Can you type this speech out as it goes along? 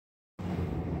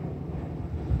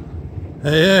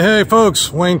Hey,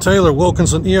 folks, Wayne Taylor,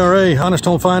 Wilkinson ERA,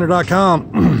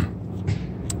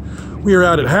 HonestHomeFinder.com. We are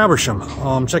out at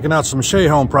Haversham, checking out some Shea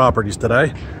Home properties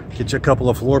today. Get you a couple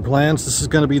of floor plans. This is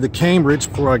going to be the Cambridge,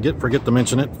 before I forget to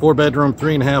mention it. 4-bedroom,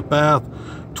 3.5 bath,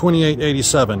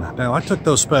 2887. Now, I took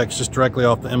those specs just directly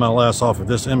off the MLS, off of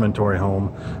this inventory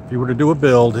home. If you were to do a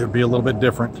build, it would be a little bit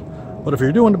different. But if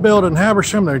you're doing the build in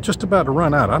Haversham, they're just about to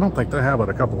run out. I don't think they have but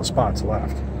a couple of spots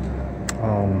left.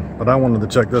 But I wanted to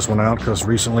check this one out because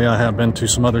recently I have been to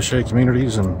some other Shea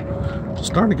communities and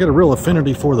starting to get a real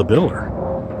affinity for the builder.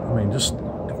 I mean, just,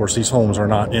 of course, these homes are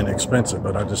not inexpensive,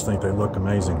 but I just think they look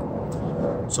amazing.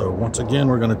 So once again,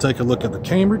 we're going to take a look at the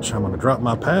Cambridge. I'm going to drop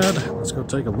my pad. Let's go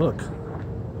take a look.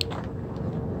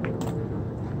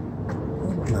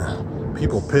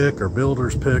 People pick, or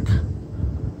builders pick,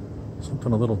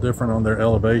 something a little different on their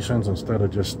elevations instead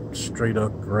of just straight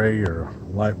up gray or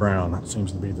light brown. That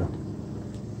seems to be the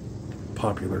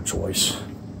popular choice.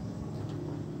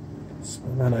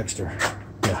 Spend that extra.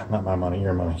 Yeah, not my money,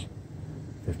 your money.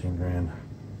 15 grand.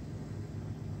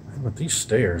 With these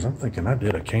stairs, I'm thinking I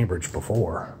did a Cambridge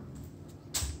before,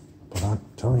 but I'm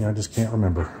telling you, I just can't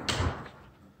remember.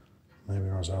 Maybe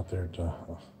I was out there at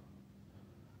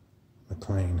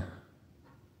McLean.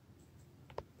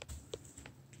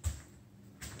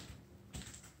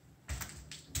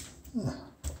 A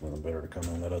little better to come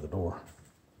in that other door.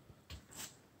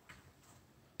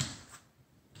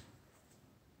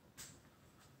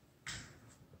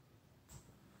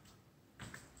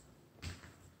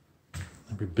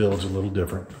 Every build's a little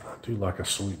different. I do like a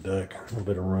suite deck, a little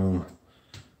bit of room,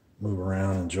 move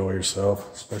around, enjoy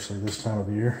yourself, especially this time of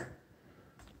the year,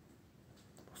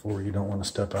 before you don't want to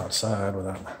step outside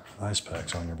without ice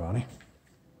packs on your body.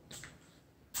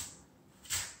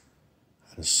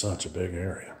 That is such a big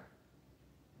area.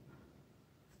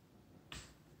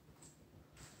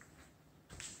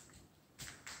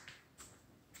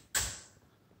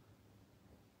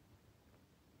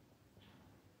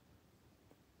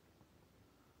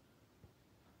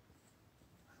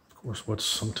 Of course, what's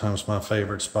sometimes my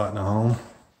favorite spot in a home,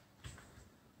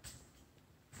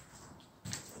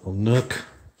 little nook.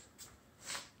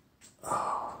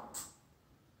 Oh,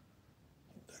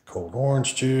 that cold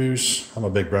orange juice. I'm a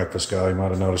big breakfast guy. You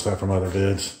might have noticed that from other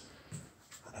vids.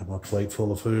 I have my plate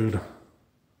full of food.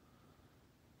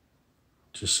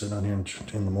 Just sitting out here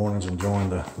in the mornings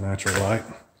enjoying the natural light.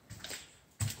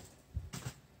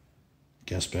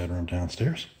 Guest bedroom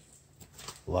downstairs.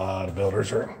 A lot of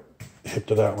builders are hip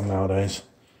to that one nowadays.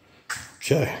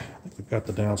 Okay, I think we've got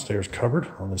the downstairs covered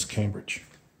on this Cambridge.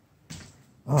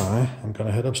 I'm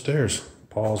gonna head upstairs.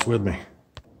 Paul's with me.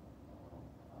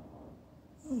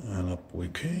 And up we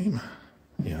came.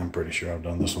 Yeah, I'm pretty sure I've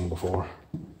done this one before.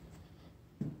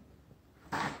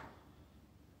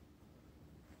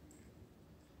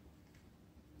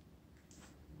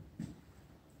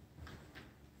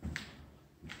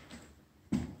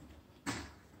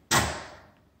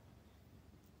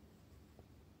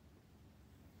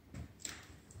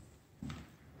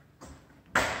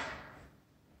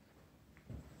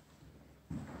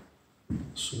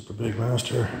 Super big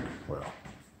master. Well,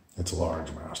 it's a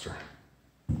large master.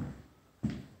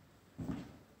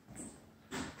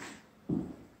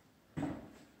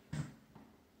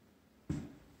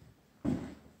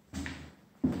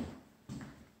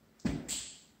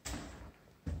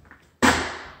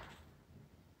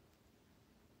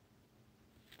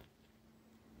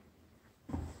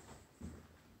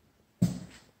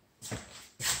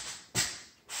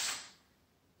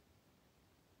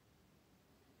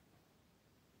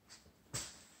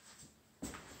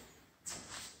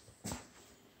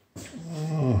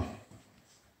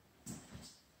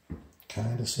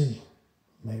 Kind of see,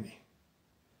 maybe.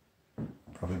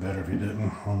 Probably better if you didn't.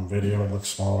 On video, it looks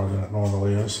smaller than it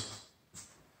normally is.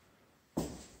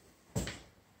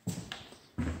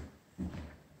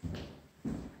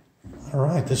 All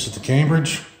right, this is the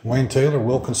Cambridge. Wayne Taylor,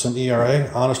 Wilkinson ERA.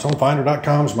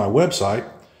 HonestHomeFinder.com is my website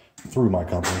through my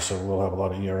company, so we'll have a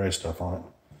lot of ERA stuff on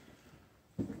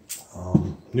it.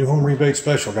 New home rebate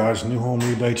special, guys.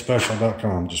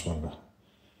 NewHomeRebateSpecial.com. Just wanted to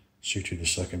shoot you the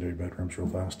secondary bedrooms real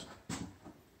fast.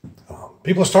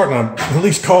 People are starting to at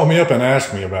least call me up and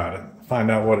ask me about it,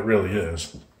 find out what it really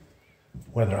is,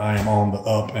 whether I am on the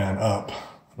up and up.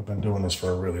 I've been doing this for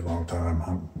a really long time.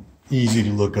 I'm easy to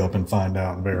look up and find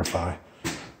out and verify.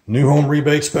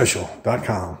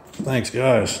 NewHomeRebateSpecial.com. Thanks,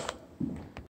 guys.